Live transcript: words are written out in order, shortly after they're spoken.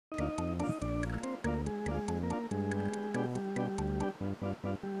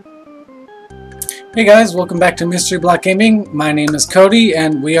Hey guys, welcome back to Mystery Block Gaming. My name is Cody,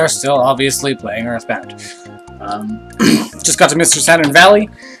 and we are still obviously playing Earthbound. Just got to Mr. Saturn Valley,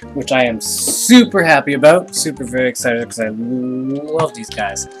 which I am super happy about. Super very excited because I love these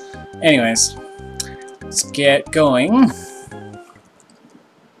guys. Anyways, let's get going.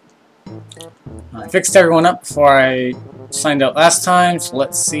 I fixed everyone up before I signed out last time, so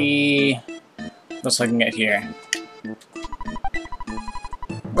let's see what else I can get here.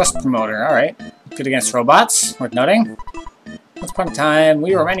 Rust Promoter, alright. Good against robots, worth noting. Once upon a time,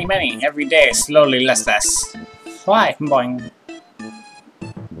 we were many, every day, slowly, less. Why? Boing.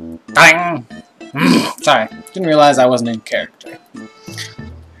 Dang! Sorry, didn't realize I wasn't in character.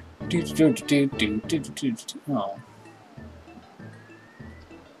 Oh.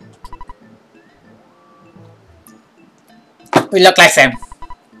 We look like them.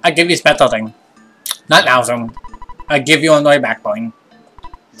 I give you special thing. Not now, Zoom. I give you a annoy back, boing.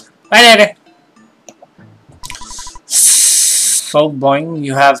 Bye later. So, boing,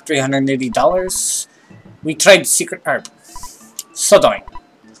 you have $380. We tried secret art. So, doing.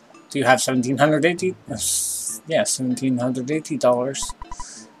 Do you have $1,780? Yeah, $1,780.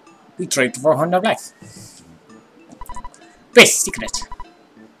 We trade for $400 black. Base secret.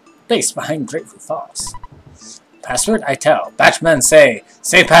 Base behind Grapefruit Falls. Password? I tell. Batchman say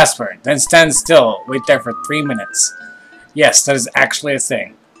password, then stand still. Wait there for 3 minutes. Yes, that is actually a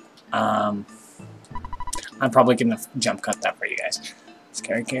thing. I'm probably gonna jump cut that for you guys.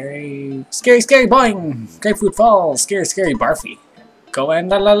 Scary, boing! Grapefruit Falls, scary, barfy. Go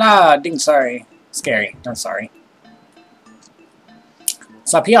and la, ding, sorry. Scary, not sorry.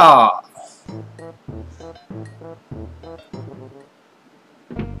 Sapia!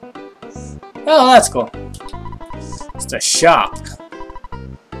 Oh, that's cool. It's the shop.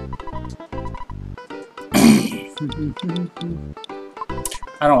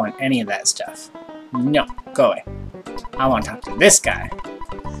 I don't want any of that stuff. No, go away. I want to talk to this guy.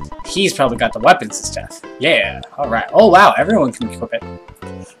 He's probably got the weapons and stuff. Yeah, alright. Oh wow, everyone can equip it.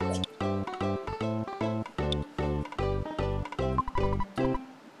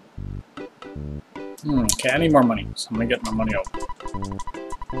 Okay, I need more money, so I'm gonna get my money out.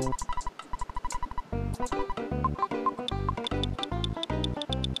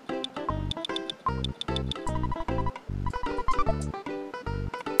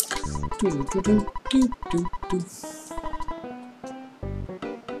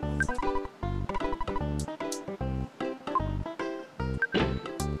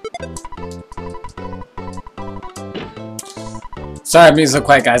 Sorry I'm being so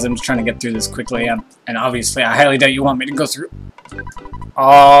quiet, guys. I'm just trying to get through this quickly, and obviously I highly doubt you want me to go through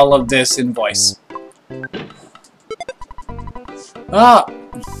all of this in voice. Ah!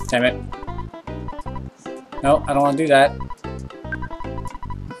 Damn it. No, I don't want to do that.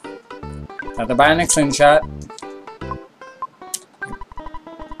 Got the bionic slingshot.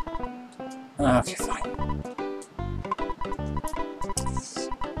 Okay, fine.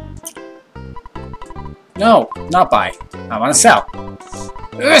 No, not buy. I want to sell.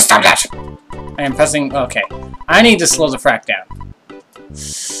 Stop that! I am pressing... Okay. I need to slow the frack down.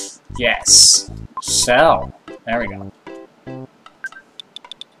 Yes. Sell. There we go.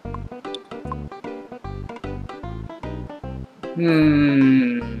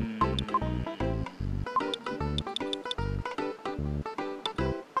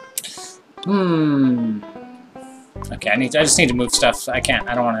 Okay, I just need to move stuff. I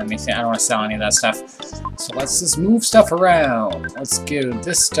don't want anything. I don't want to sell any of that stuff. So let's just move stuff around. Let's give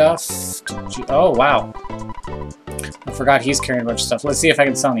this stuff to oh wow. I forgot he's carrying a bunch of stuff. Let's see if I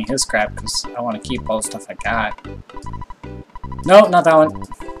can sell any of his crap, because I want to keep all the stuff I got. No, not that one.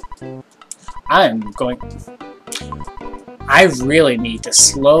 I really need to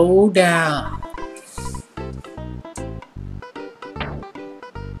slow down.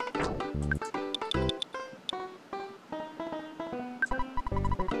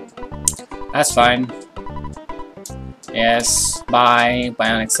 That's fine. Yes, buy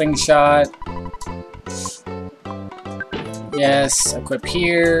bionic slingshot. Yes, equip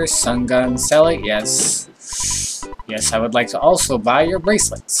here. Sun gun, sell it. Yes. Yes, I would like to also buy your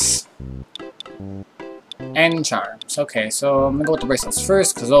bracelets. And charms. Okay, so I'm gonna go with the bracelets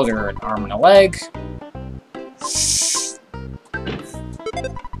first, because those are an arm and a leg.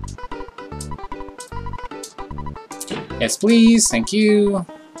 Yes, please. Thank you.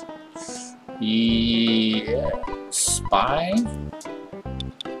 Yes. Buy.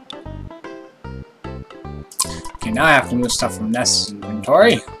 Okay, now I have to move stuff from Nest's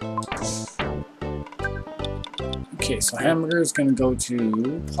inventory. Okay, so hamburger is gonna go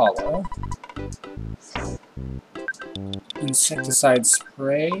to Paula. Insecticide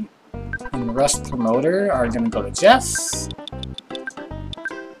spray. and the Rust Promoter are gonna go to Jeff.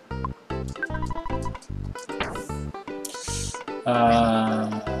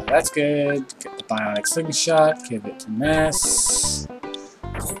 That's good. Get the Bionic Slingshot, give it to Ness.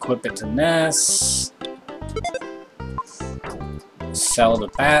 Equip it to Ness. Sell the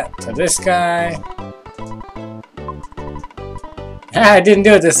bat to this guy. Ah, I didn't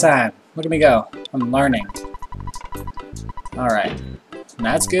do it this time. Look at me go. I'm learning. Alright.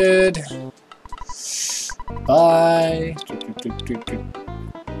 That's good. Bye.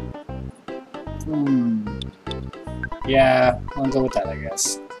 Yeah, I'll go with that, I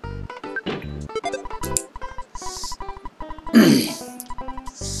guess.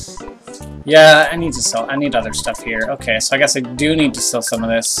 Yeah, I need to sell. I need other stuff here. Okay, so I guess I do need to sell some of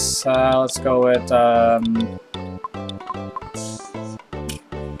this. Let's go with, no.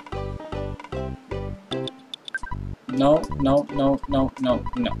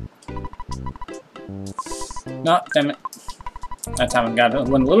 No, damn it. That time I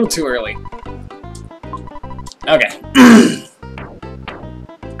went a little too early. Okay.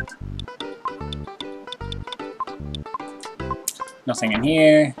 Nothing in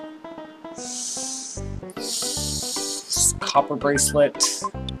here. Copper bracelet.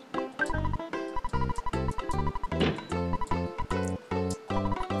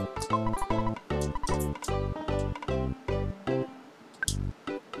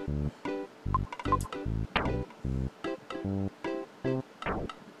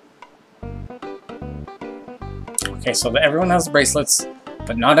 Okay, so everyone has bracelets,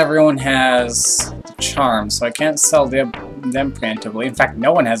 but not everyone has the charms, so I can't sell them preemptively. In fact,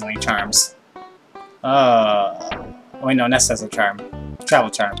 no one has any charms. Wait, no, Ness has a charm.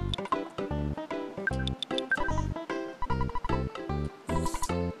 Travel charm.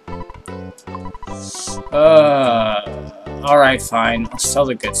 Alright, fine. I'll sell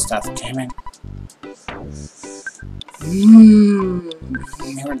the good stuff. Damn it.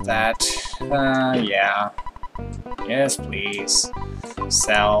 Heard that. Yeah. Yes, please.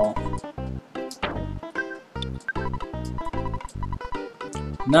 Sell.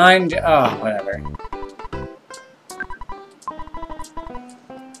 9. Oh, whatever.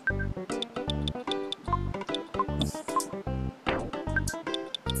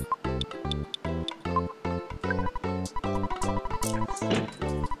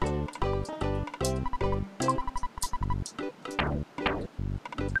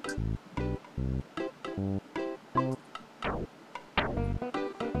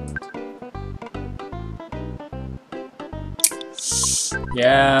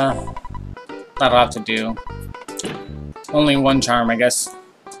 Yeah, that'll have to do. Only one charm, I guess.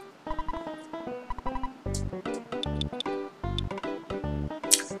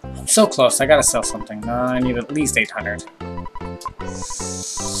 I'm so close. I gotta sell something. I need at least 800.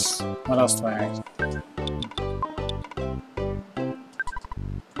 What else do I need?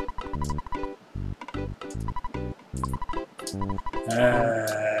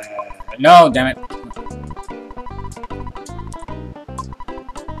 No, damn it.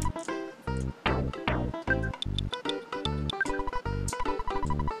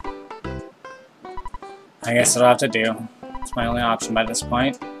 I guess it'll have to do. It's my only option by this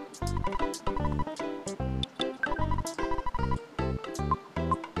point.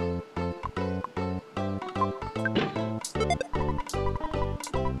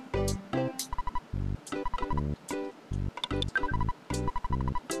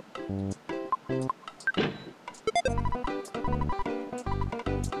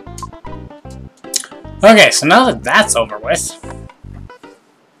 Okay, so now that that's over with,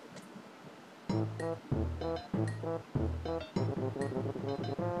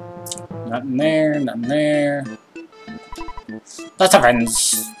 nothing there, nothing there. Lots of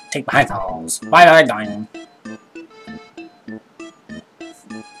friends. Take behind falls. Bye bye dying.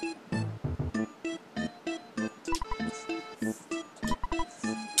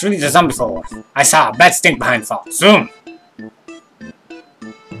 Truly the zombie before. I saw a bad stink behind fall. Soon!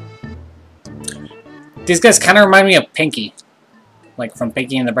 These guys kind of remind me of Pinky. Like from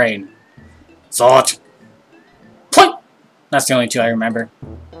Pinky and the Brain. Zot! Point! That's the only two I remember.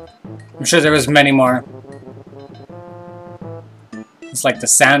 I'm sure there was many more. It's like the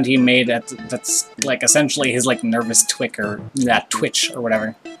sound he made that's like essentially his like nervous twitch or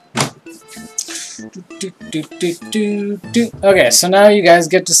whatever. Okay, so now you guys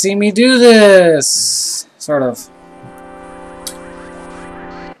get to see me do this! Sort of.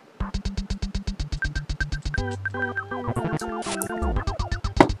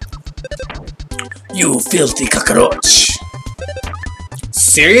 You filthy cockroach!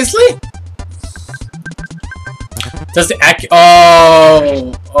 Seriously? Does the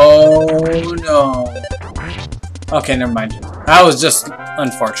Oh! Oh no. Okay, never mind. That was just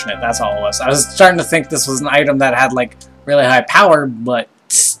unfortunate, that's all it was. I was starting to think this was an item that had, like, really high power, but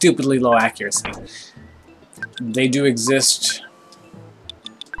stupidly low accuracy. They do exist.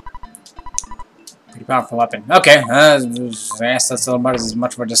 Pretty powerful weapon. Okay, I guess that's about as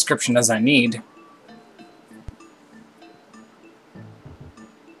much of a description as I need.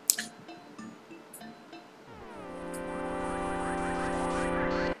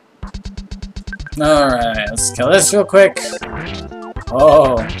 Alright, let's kill this real quick.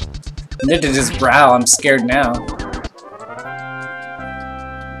 Oh, knitted his brow. I'm scared now.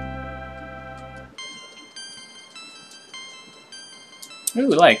 Ooh,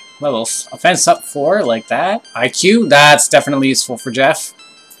 like levels. Offense up 4, like that. IQ, that's definitely useful for Jeff.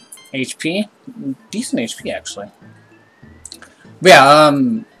 HP, decent HP actually. But yeah,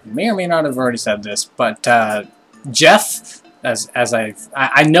 may or may not have already said this, but Jeff,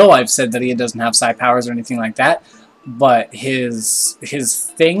 I know I've said that he doesn't have psi powers or anything like that, but his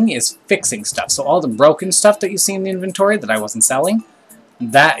thing is fixing stuff. So all the broken stuff that you see in the inventory that I wasn't selling,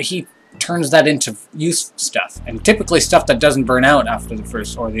 that he turns that into use stuff, and typically stuff that doesn't burn out after the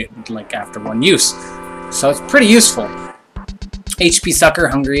first or like after one use. So it's pretty useful. HP sucker,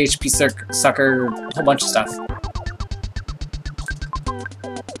 hungry HP sucker, a whole bunch of stuff.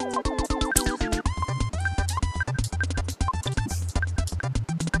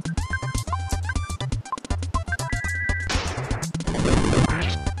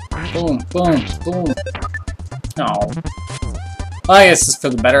 Boom, boom, boom. Oh. Well, I guess it's for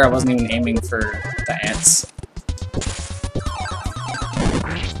the better. I wasn't even aiming for the ants.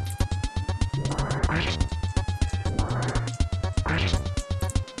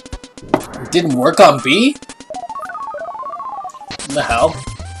 It didn't work on B? What the hell?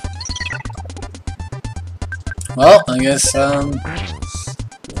 Well, I guess,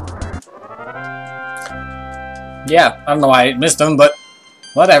 yeah, I don't know why I missed him, but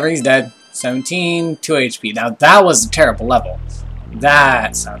whatever, he's dead. 17, 2 HP. Now, that was a terrible level.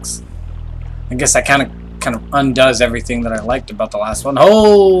 That sucks. I guess that kind of undoes everything that I liked about the last one.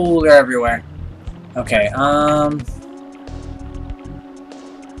 Oh, they're everywhere. Okay,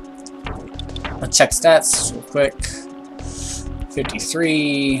 let's check stats real quick.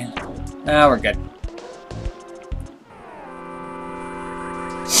 53. Now we're good.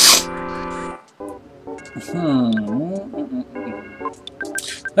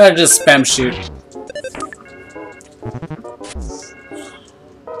 I'll just spam shoot.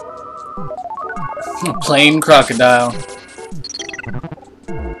 Plain crocodile.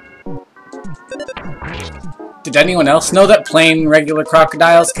 Did anyone else know that plain regular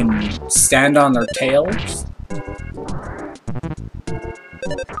crocodiles can stand on their tails?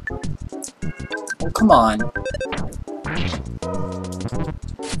 Oh, come on.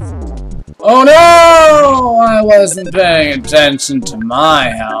 Oh no! I wasn't paying attention to my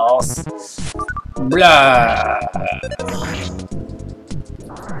health. Blah.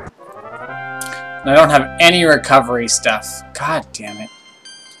 I don't have any recovery stuff. God damn it.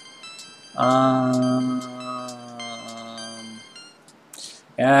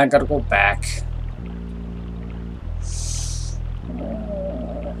 Yeah, I gotta go back.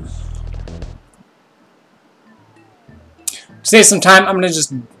 Save some time, I'm gonna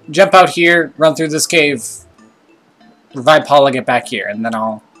just jump out here, run through this cave, revive Paula, get back here, and then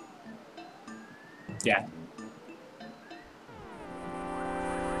I'll... yeah.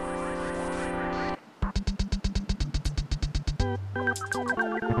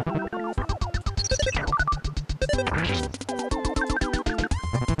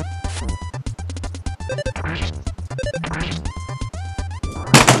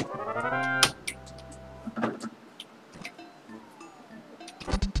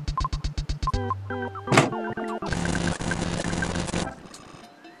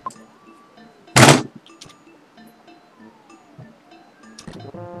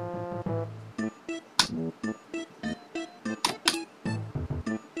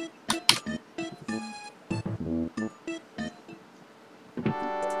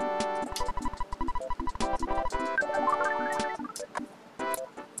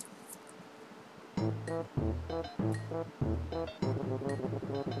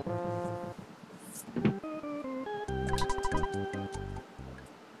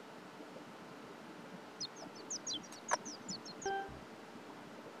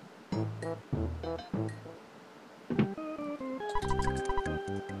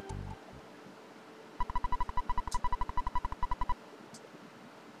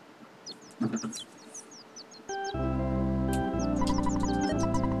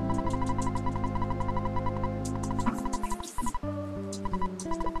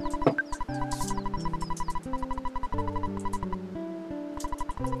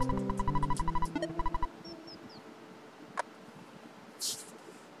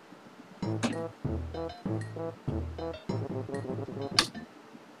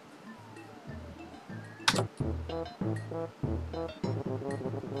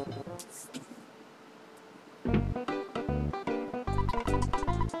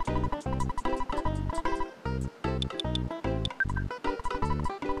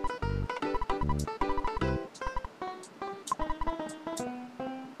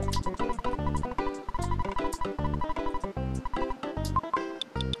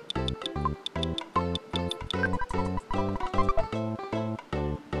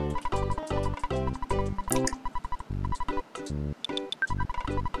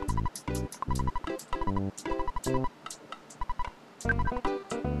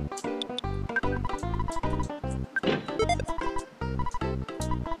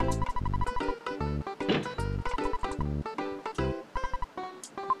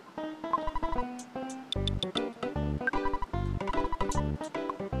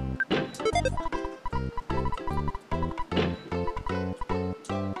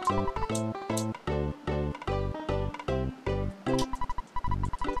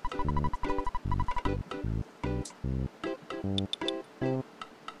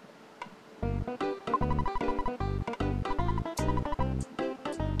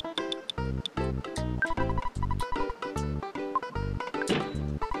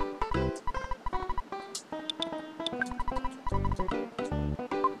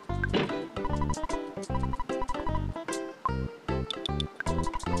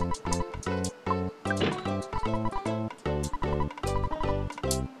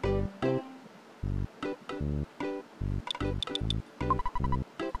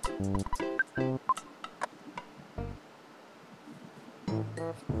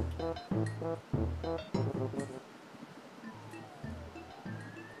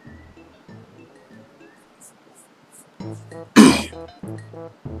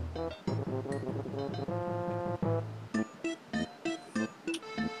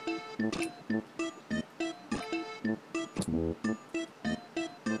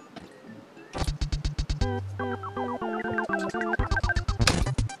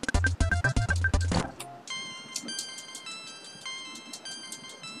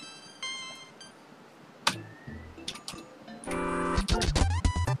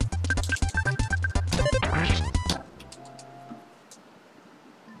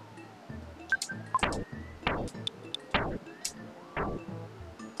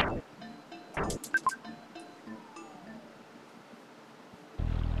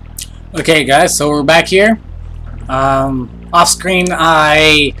 Okay, guys, so we're back here. Off screen,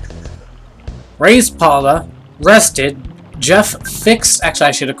 I raised Paula, rested. Jeff fixed. Actually,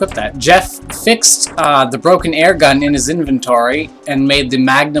 I should equip that. Jeff fixed the broken air gun in his inventory and made the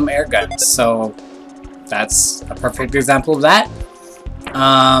Magnum air gun. So that's a perfect example of that.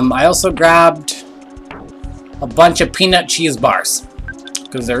 I also grabbed a bunch of peanut cheese bars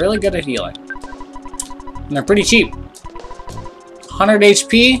because they're really good at healing. And they're pretty cheap. 100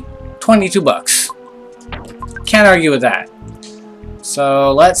 HP, 22 bucks. Can't argue with that.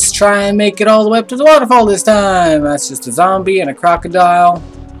 So let's try and make it all the way up to the waterfall this time. That's just a zombie and a crocodile.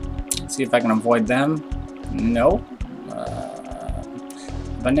 Let's see if I can avoid them. Nope.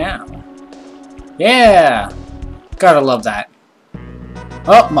 But now. Yeah! Gotta love that.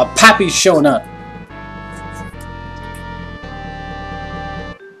 Oh, my pappy's showing up.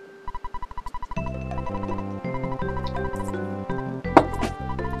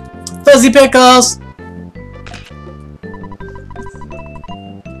 Fuzzy Pickles!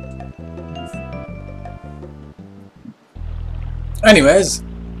 Anyways,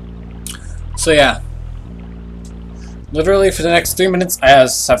 so yeah. Literally for the next 3 minutes, I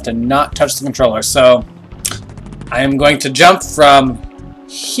just have to not touch the controller. So, I am going to jump from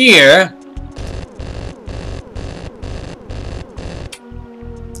here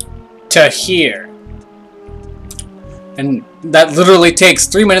to here. And that literally takes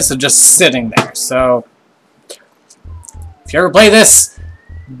 3 minutes of just sitting there. So, if you ever play this,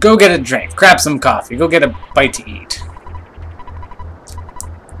 go get a drink, grab some coffee, go get a bite to eat.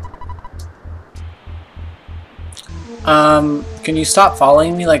 Can you stop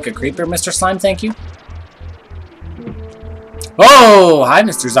following me like a creeper, Mr. Slime? Thank you. Oh, hi,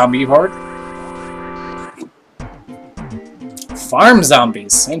 Mr. Zombie Horde. Farm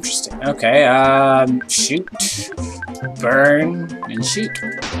zombies. Interesting. Okay, shoot, burn, and shoot.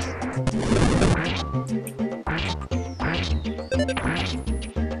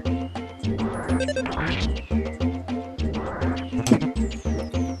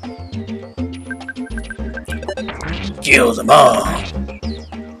 Kill them all.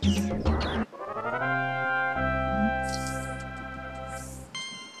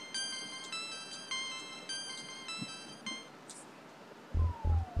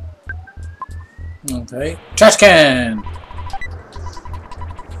 Okay. Trash can!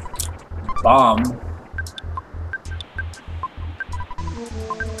 Bomb.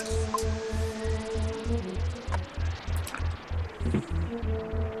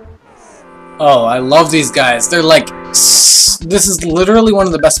 Oh, I love these guys. They're like... This is literally one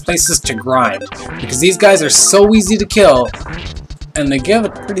of the best places to grind. Because these guys are so easy to kill. And they give a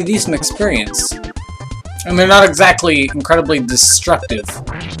pretty decent experience. And they're not exactly incredibly destructive.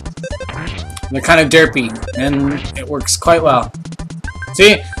 They're kind of derpy. And it works quite well.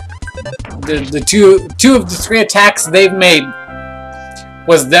 See? The two of the 3 attacks they've made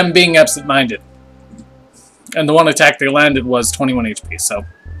was them being absent-minded. And the one attack they landed was 21 HP, so...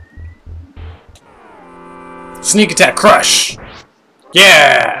 Sneak attack, crush!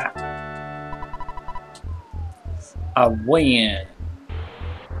 Yeah! A win.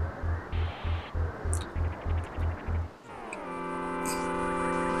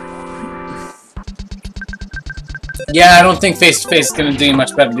 Yeah, I don't think face-to-face is gonna do you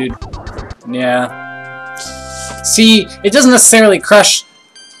much better, dude. Yeah. See, it doesn't necessarily crush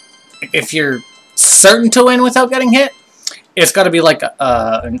if you're certain to win without getting hit. It's gotta be like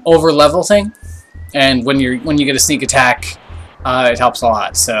an over-level thing. And when you get a sneak attack, it helps a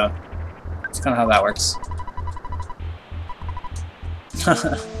lot. So that's kind of how that works.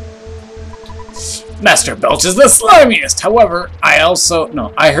 Master Belch is the slimiest. However,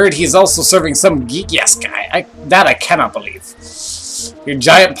 I heard he's also serving some geek-ass guy. That I cannot believe. Your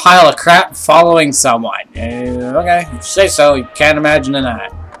giant pile of crap following someone. Okay, if you say so. You can't imagine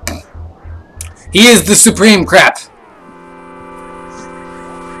that. He is the supreme crap.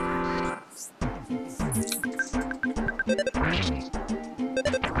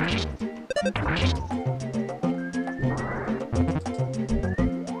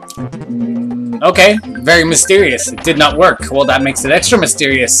 Okay, very mysterious. It did not work. Well, that makes it extra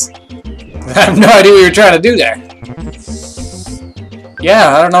mysterious. I have no idea what you're trying to do there.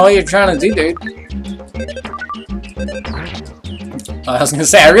 Yeah, I don't know what you're trying to do, dude. I was gonna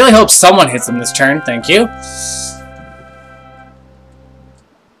say, I really hope someone hits him this turn. Thank you.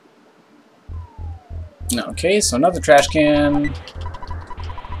 Okay, so another trash can.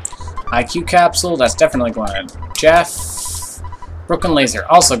 IQ capsule, that's definitely going to Jeff. Broken laser,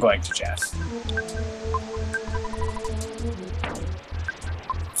 also going to Jeff.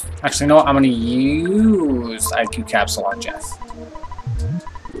 Actually, no, I'm going to use IQ capsule on Jeff.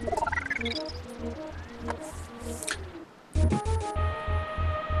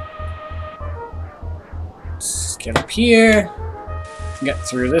 Let's get up here. Get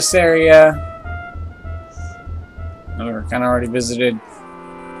through this area. We're kind of already visited.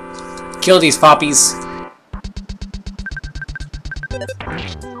 Kill these Foppys.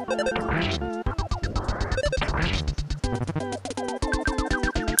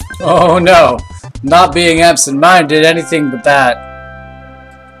 Oh no! Not being absent-minded, anything but that.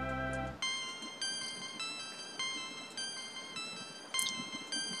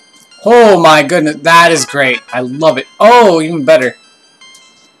 Oh my goodness, that is great. I love it. Oh, even better.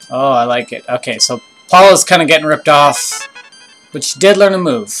 Oh, I like it. Okay, so Paula's kind of getting ripped off, but she did learn a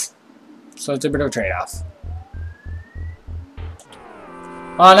move. So it's a bit of a trade-off.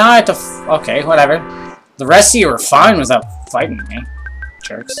 Oh, now I have to... okay, whatever. The rest of you are fine without fighting me.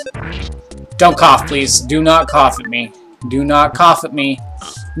 Jerks. Don't cough, please. Do not cough at me. Do not cough at me.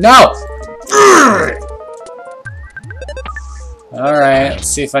 No! Alright, let's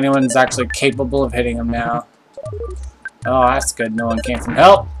see if anyone's actually capable of hitting him now. Oh, that's good. No one came from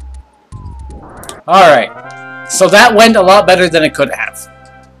help. Alright. So that went a lot better than it could have.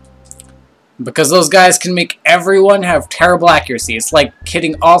 Because those guys can make everyone have terrible accuracy. It's like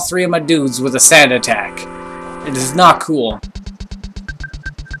hitting all 3 of my dudes with a sand attack. It is not cool.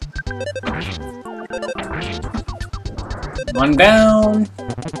 One down.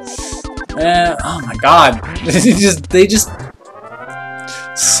 Oh my god. they just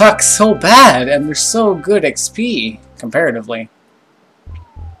suck so bad, and they're so good XP, comparatively.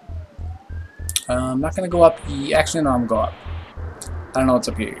 I'm not gonna go up. Actually, no, I'm gonna go up. I don't know what's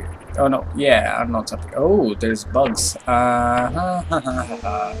up here. Oh no, yeah, I don't know what's up here. Oh, there's bugs. Yeah,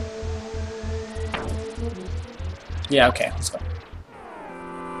 okay, let's go.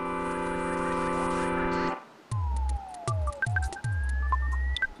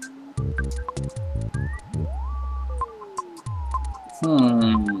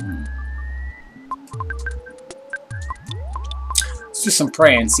 Let's do some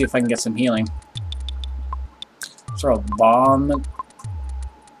prey and see if I can get some healing. Throw a bomb at...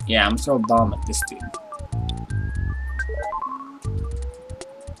 yeah, I'm gonna throw a bomb at this dude.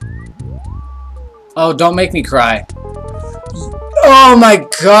 Oh, don't make me cry. Oh my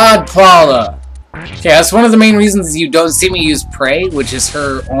god, Paula! Okay, that's one of the main reasons you don't see me use Prey, which is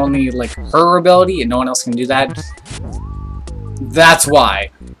her only, like, her ability, and no one else can do that. That's why.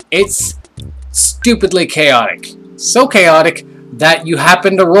 It's stupidly chaotic. So chaotic that you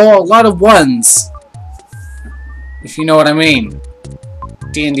happen to roll a lot of ones. If you know what I mean.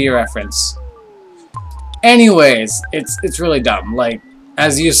 D&D reference. Anyways, it's really dumb. Like,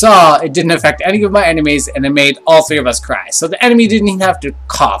 as you saw, it didn't affect any of my enemies, and it made all three of us cry. So the enemy didn't even have to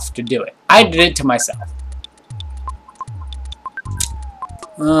cough to do it. I did it to myself.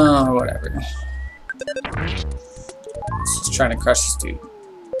 Oh, whatever. Just trying to crush this dude.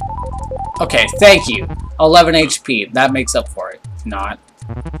 Okay, thank you. 11 HP. That makes up for it. Not.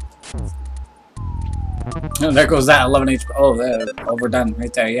 Oh, there goes that 11 HP. Oh, there. Overdone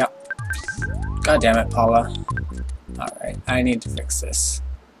right there. Yep. God damn it, Paula. Alright, I need to fix this.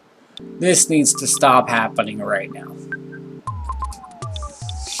 This needs to stop happening right now.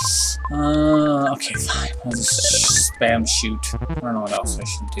 Okay, fine. I'll just spam shoot. I don't know what else I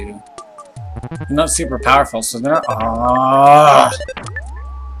should do. I'm not super powerful, so they're not.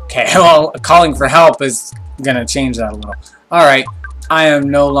 Okay, well, calling for help is gonna change that a little. Alright, I am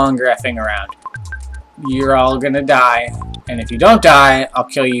no longer effing around. You're all gonna die, and if you don't die, I'll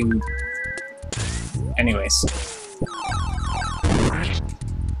kill you anyways.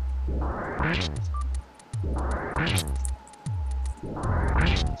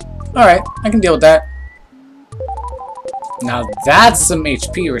 Alright, I can deal with that. Now that's some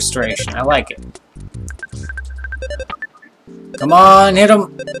HP restoration. I like it. Come on, hit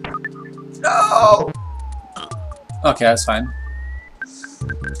him! No! Okay, that's fine.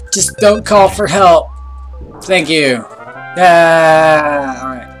 Just don't call for help. Thank you. Yeah!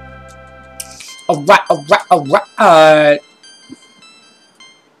 Alright. Alright, alright, alright.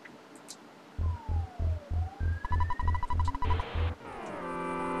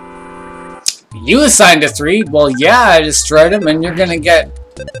 You assigned a 3? Well, yeah, I destroyed him, and you're gonna get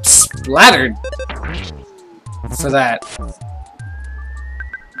splattered for that.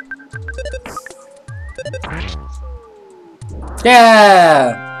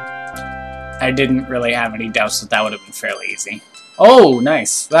 Yeah! I didn't really have any doubts that that would have been fairly easy. Oh,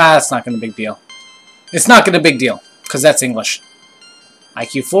 nice. That's not gonna be a big deal. It's not gonna be a big deal, because that's English.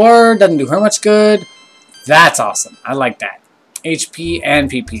 IQ 4 doesn't do her much good. That's awesome. I like that. HP and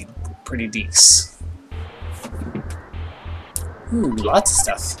PP. Pretty decent. Ooh, lots of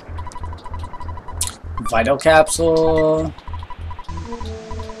stuff. Vital capsule.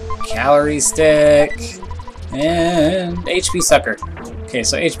 Calorie stick. And HP sucker. Okay,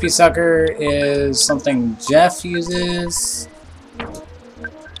 so HP sucker is something Jeff uses.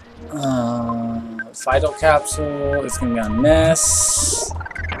 Vital capsule is going to be on Ness.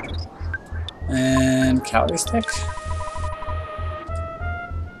 And calorie stick.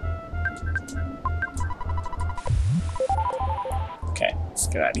 Okay, let's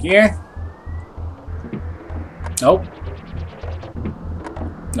get out of here. Nope.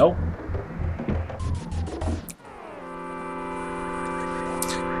 Nope.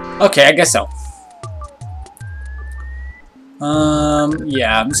 Okay, I guess so.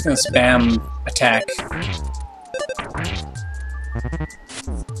 Yeah, I'm just gonna spam attack.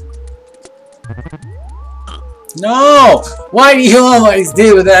 No! Why do you always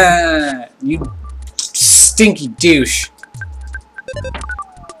do that? You stinky douche.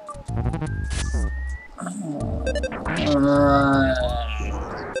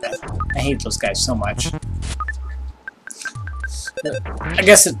 I hate those guys so much. I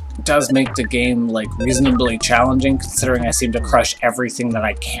guess it does make the game, like, reasonably challenging, considering I seem to crush everything that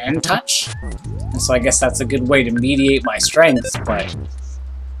I can touch. And so I guess that's a good way to mediate my strength, but...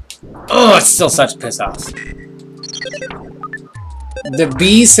 oh, it's still such a piss off. The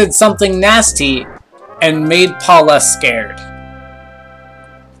bee said something nasty and made Paula scared.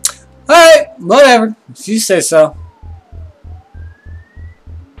 Alright, whatever. If you say so.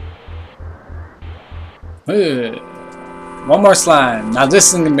 Ugh. One more slime. Now this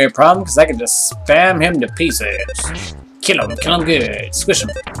isn't gonna be a problem because I can just spam him to pieces. Kill him good. Squish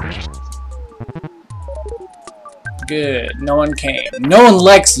him. Good. No one came. No one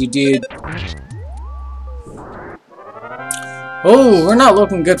likes you, dude. Oh, we're not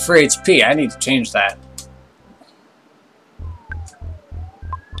looking good for HP. I need to change that.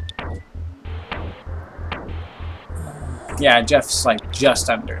 Yeah, Jeff's like just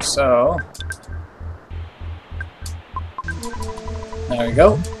under, so... there we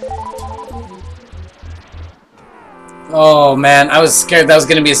go. Oh man, I was scared that was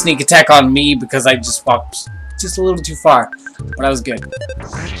going to be a sneak attack on me because I just walked just a little too far. But I was good.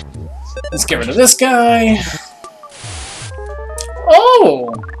 Let's get rid of this guy.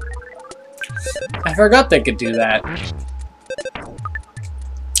 Oh! I forgot they could do that.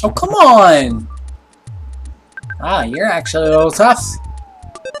 Oh, come on! Ah, you're actually a little tough.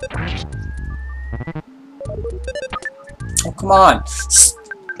 Oh, come on.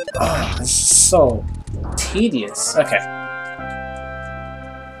 Oh, this is so tedious. Okay.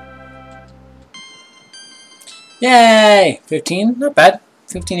 Yay! 15? Not bad.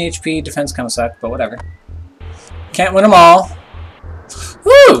 15 HP, defense kind of suck, but whatever. Can't win them all.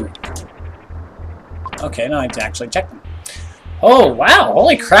 Woo! Okay, now I have to actually check them. Oh, wow!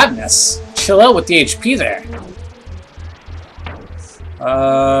 Holy crapness! Chill out with the HP there.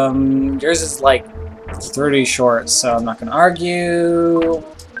 Yours is like 30 short, so I'm not gonna argue.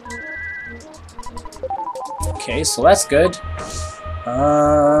 Okay, so that's good.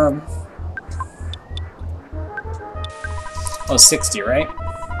 Oh, 60, right?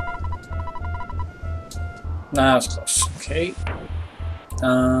 Nah, that's close. Okay.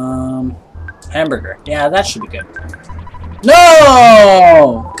 Hamburger. Yeah, that should be good.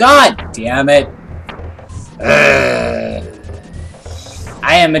 No! God damn it.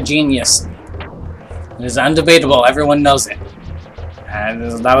 I am a genius. It is undebatable. Everyone knows it.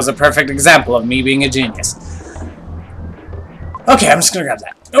 And that was a perfect example of me being a genius. Okay, I'm just gonna grab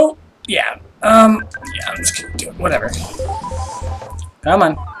that. Oh, yeah. Yeah, I'm just gonna do it. Whatever. Come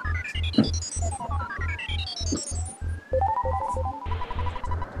on.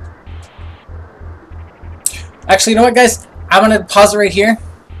 Actually, you know what, guys? I'm gonna pause it right here.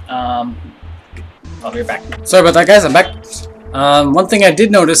 I'll be right back. Sorry about that, guys. I'm back. One thing I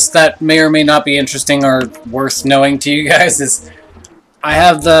did notice that may or may not be interesting or worth knowing to you guys is I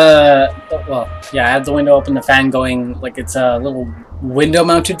have the I have the window open, the fan going, like it's a little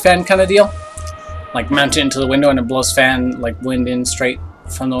window-mounted fan kind of deal. Like mount it into the window and it blows fan like wind in straight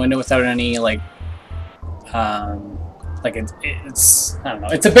from the window without any like it's I don't know,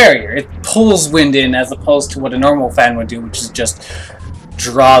 it's a barrier. It pulls wind in as opposed to what a normal fan would do, which is just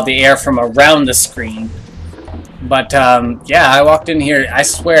draw the air from around the screen. But yeah, I walked in here, I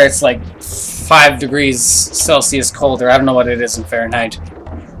swear it's like 5 degrees Celsius colder. I don't know what it is in Fahrenheit.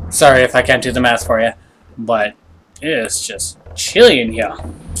 Sorry if I can't do the math for you, but it is just chilly in here.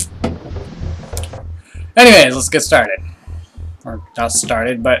 Anyways, let's get started. Or not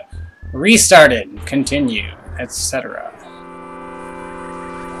started, but restarted, continue, etc.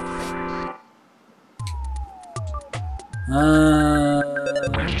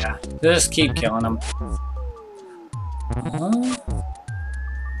 Yeah, just keep killing them.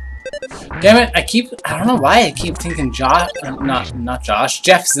 Damn it, I don't know why I keep thinking not Josh,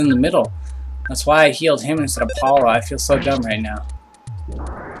 Jeff's in the middle. That's why I healed him instead of Paula. I feel so dumb right now.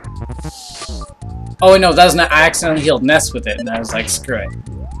 Oh no, that was not, I accidentally healed Ness with it, and I was like, screw it.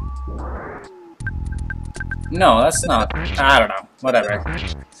 No, that's not, I don't know, whatever.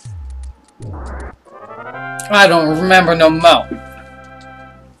 I don't remember no more.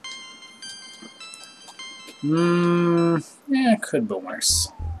 Yeah, it could be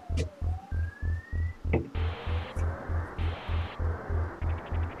worse.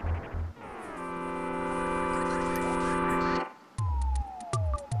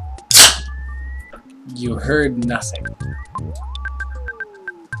 You heard nothing.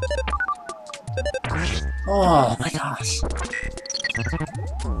 Oh my gosh.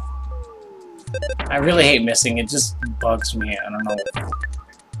 I really hate missing. It just bugs me. I don't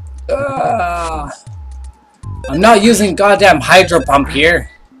know. I'm not using goddamn hydro pump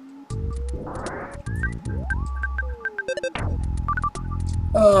here.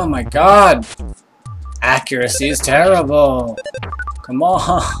 Oh my god. Accuracy is terrible. Come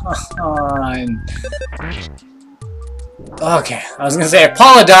on. Okay, I was gonna say, if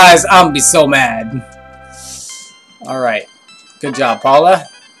Paula dies, I'm gonna be so mad. Alright. Good job, Paula.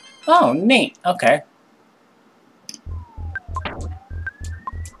 Oh, neat. Okay.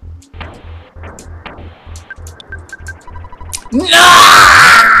 No!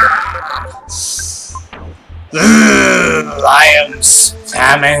 I am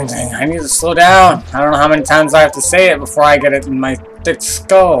spamming. I need to slow down. I don't know how many times I have to say it before I get it in my thick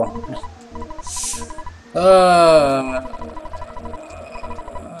skull.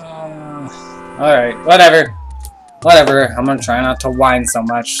 Alright, whatever. Whatever. I'm gonna try not to whine so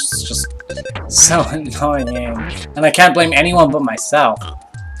much. It's just so annoying. And I can't blame anyone but myself.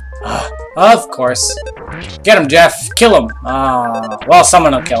 Of course. Get him, Jeff. Kill him. Well,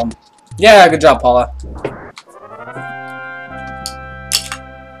 someone will kill him. Yeah, good job, Paula.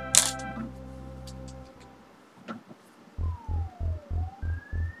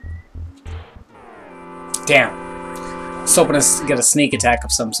 Damn. I was hoping to get a sneak attack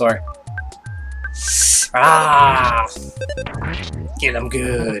of some sort. Get him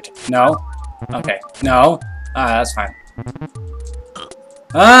good. No? Okay. No. That's fine.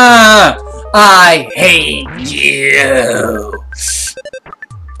 Ah! I hate you!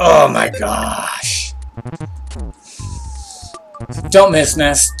 Oh my gosh. Don't miss,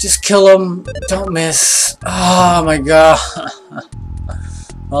 Ness. Just kill him. Don't miss. Oh my god.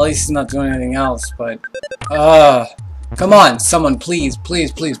 Well, at least he's not doing anything else, but... come on, someone, please,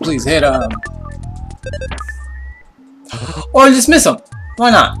 please, please, please hit him. Or just miss him.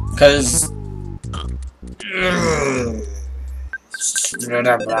 Why not? Because...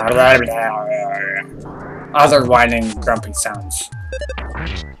 other whining, grumpy sounds.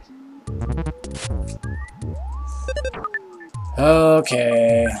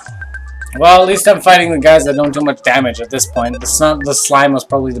 Okay. Well, at least I'm fighting the guys that don't do much damage at this point. The slime was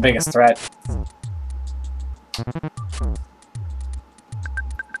probably the biggest threat.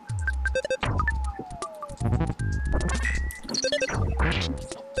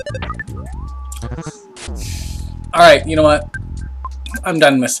 Alright, you know what? I'm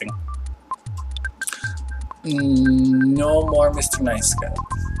done missing. No more Mr. Nice Guy.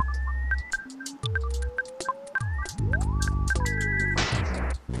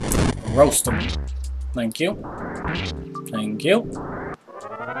 Roast them. Thank you. Thank you.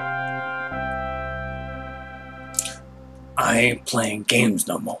 I ain't playing games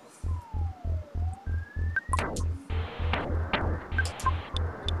no more.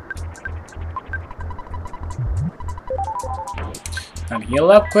 Gotta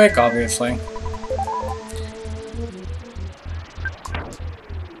heal up quick, obviously.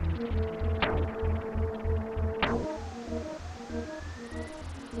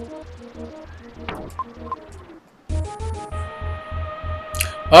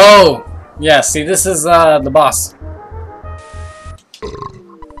 Oh! Yeah, see, this is, the boss.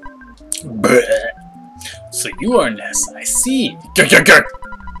 So you are Ness, I see.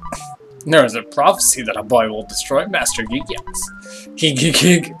 There is a prophecy that a boy will destroy Master Gigas.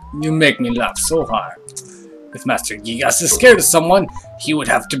 You make me laugh so hard. If Master Gigas is scared of someone, he would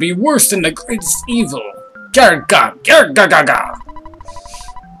have to be worse than the greatest evil.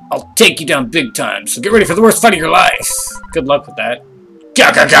 I'll take you down big time, so get ready for the worst fight of your life. Good luck with that.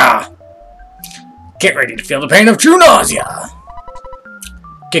 Get ready to feel the pain of true nausea.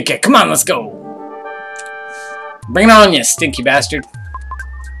 Come on, let's go. Bring it on, you stinky bastard.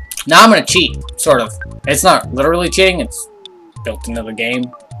 Now I'm gonna cheat, sort of. It's not literally cheating, it's built into the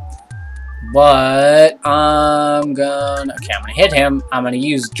game. But I'm gonna hit him. I'm gonna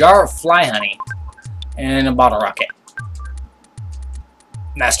use jar of fly honey and a bottle rocket.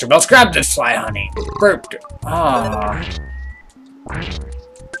 Master Belch grabbed this fly honey. Burped it. Ah.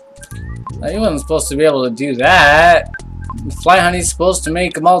 He wasn't supposed to be able to do that. The fly honey's supposed to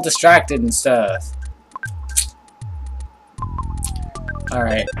make them all distracted and stuff.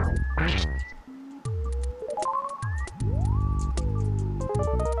 Alright.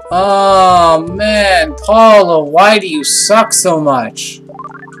 Oh man, Paula, why do you suck so much?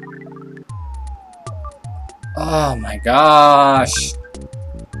 Oh my gosh.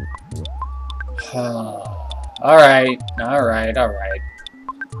 Alright.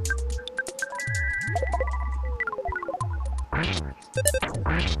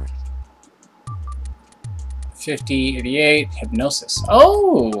 50, 88, hypnosis.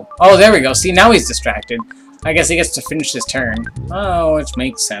 Oh! Oh, there we go. See, now he's distracted. I guess he gets to finish his turn. Oh, which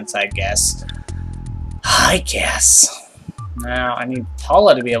makes sense, I guess. Now, I need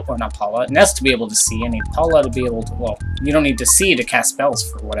Paula to be able... Or not Paula. Ness to be able to see. I need Paula to be able to... Well, you don't need to see to cast spells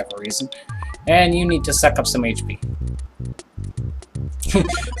for whatever reason. And you need to suck up some HP.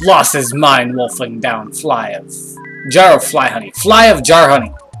 Lost his mind wolfing down jar of fly honey. Fly of jar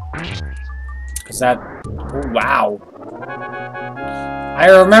honey. Because that... Oh, wow. I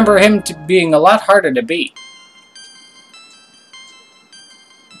remember him being a lot harder to beat.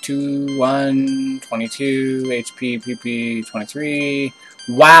 2, 1, 22, HP, PP, 23.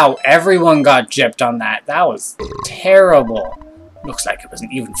 Wow, everyone got gypped on that. That was terrible. Looks like it was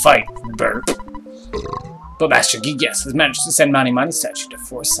an even fight. Burp. But Master Gigas has managed to send Mani statue to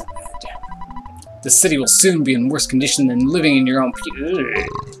Forsyth. The city will soon be in worse condition than living in your own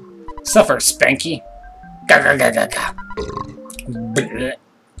Suffer, Spanky.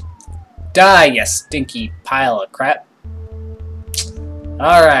 Die, you stinky pile of crap.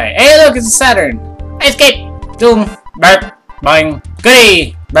 Alright. Hey, look, it's a Saturn. Escape! Doom! Burp! Boing!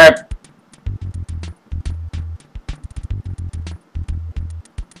 Goody! Burp!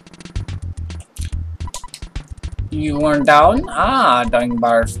 You weren't down? Ah, dying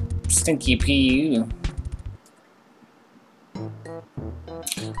bar. Stinky PU.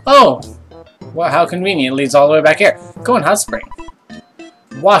 Oh! Well, how convenient. It leads all the way back here. Go in hot spring.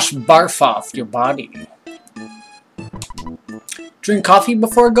 Wash barf off your body. Drink coffee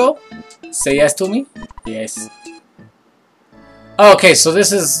before go? Say yes to me? Yes. Oh, okay, so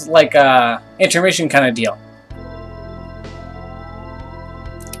this is like a intermission kind of deal.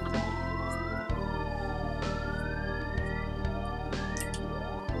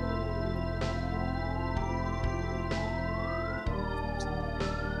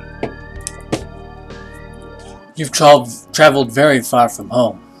 You've traveled very far from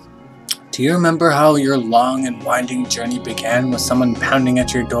home. Do you remember how your long and winding journey began with someone pounding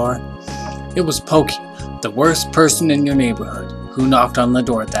at your door? It was Pokey, the worst person in your neighborhood, who knocked on the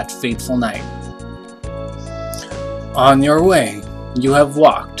door that fateful night. On your way, you have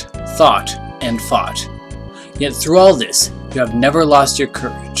walked, thought, and fought. Yet through all this, you have never lost your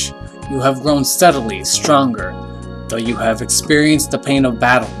courage. You have grown steadily stronger, though you have experienced the pain of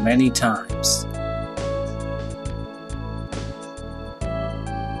battle many times.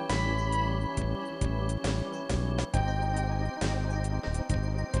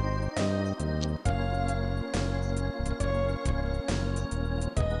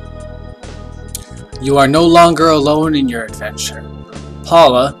 You are no longer alone in your adventure.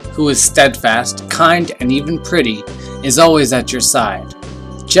 Paula, who is steadfast, kind, and even pretty, is always at your side.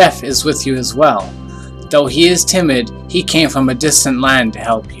 Jeff is with you as well. Though he is timid, he came from a distant land to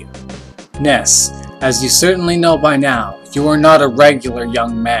help you. Ness, as you certainly know by now, you are not a regular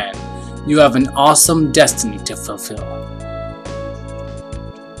young man. You have an awesome destiny to fulfill.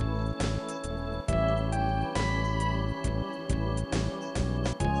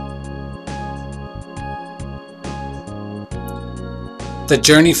 The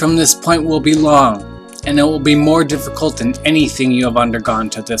journey from this point will be long, and it will be more difficult than anything you have undergone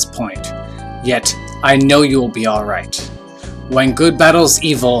to this point. Yet, I know you will be alright. When good battles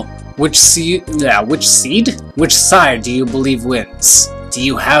evil, which side do you believe wins? Do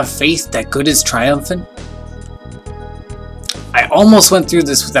you have faith that good is triumphant? I almost went through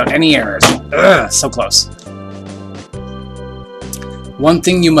this without any errors. Ugh, so close. One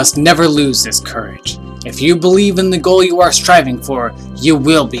thing you must never lose is courage. If you believe in the goal you are striving for, you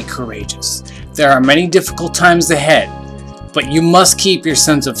will be courageous. There are many difficult times ahead, but you must keep your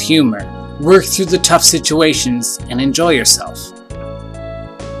sense of humor, work through the tough situations, and enjoy yourself.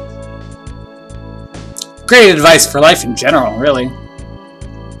 Great advice for life in general, really.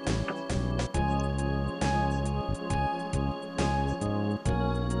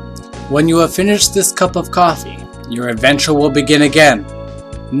 When you have finished this cup of coffee, your adventure will begin again.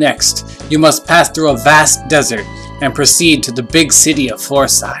 Next, you must pass through a vast desert and proceed to the big city of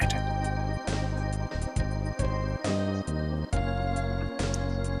Fourside.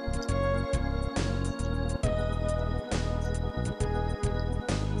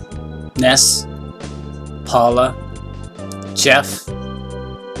 Ness, Paula, Jeff,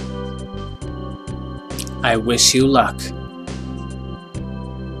 I wish you luck.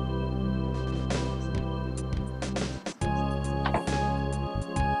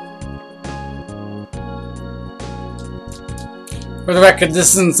 For the record,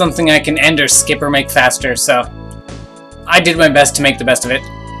 this isn't something I can end or skip or make faster, so I did my best to make the best of it.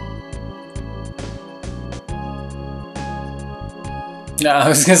 No, I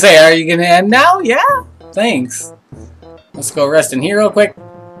was gonna say, are you gonna end now? Yeah? Thanks. Let's go rest in here real quick.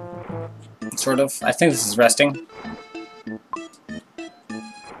 Sort of. I think this is resting.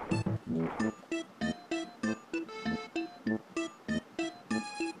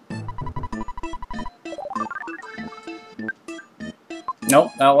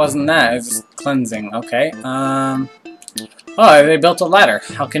 Nope, that wasn't that. It was just cleansing. Okay. Oh, they built a ladder.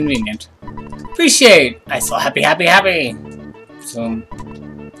 How convenient. Appreciate! I feel happy, happy, happy! Zoom.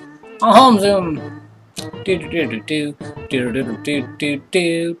 Oh, home zoom!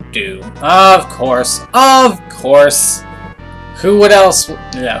 Of course. Of course! Who else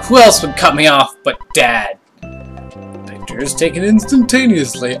would cut me off but Dad? Pictures taken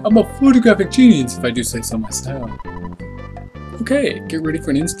instantaneously. I'm a photographic genius, if I do say so myself. Okay, get ready for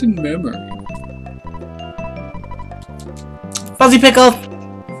an instant memory. Fuzzy Pickle!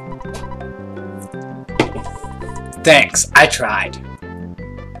 Thanks, I tried.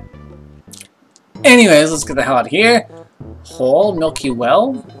 Anyways, let's get the hell out of here. Hole, milky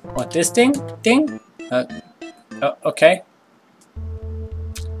well. What, this thing? Ding? Okay.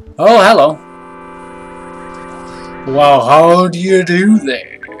 Oh, hello. Well, how do you do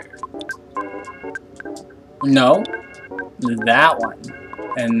there? No. That one,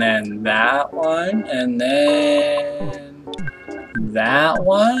 and then that one, and then that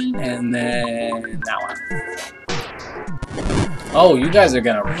one, and then that one. Oh, you guys are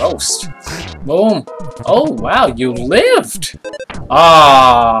gonna roast. Boom. Oh, wow, you lived.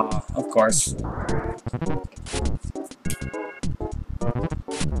 Ah, of course.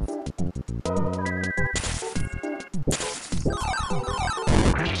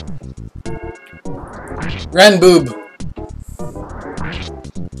 Ren boob.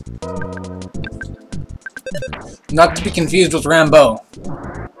 Not to be confused with Rambo.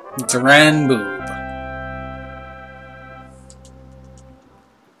 It's a Ren boob.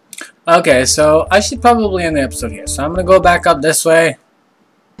 Okay, so I should probably end the episode here. So I'm gonna go back up this way.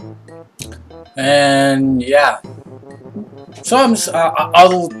 And yeah. So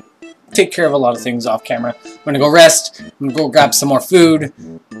I'll take care of a lot of things off camera. I'm gonna go rest. I'm gonna go grab some more food.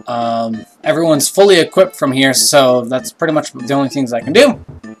 Everyone's fully equipped from here, so that's pretty much the only things I can do.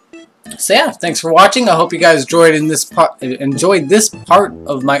 So yeah, thanks for watching. I hope you guys enjoyed this part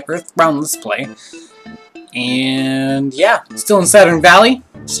of my Earthbound Let's Play. And yeah, still in Saturn Valley.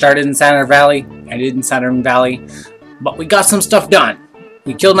 Started in Saturn Valley. Ended in Saturn Valley. But we got some stuff done.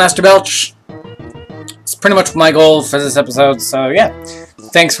 We killed Master Belch. It's pretty much my goal for this episode. So yeah,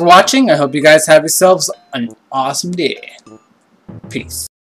 thanks for watching. I hope you guys have yourselves an awesome day. Peace.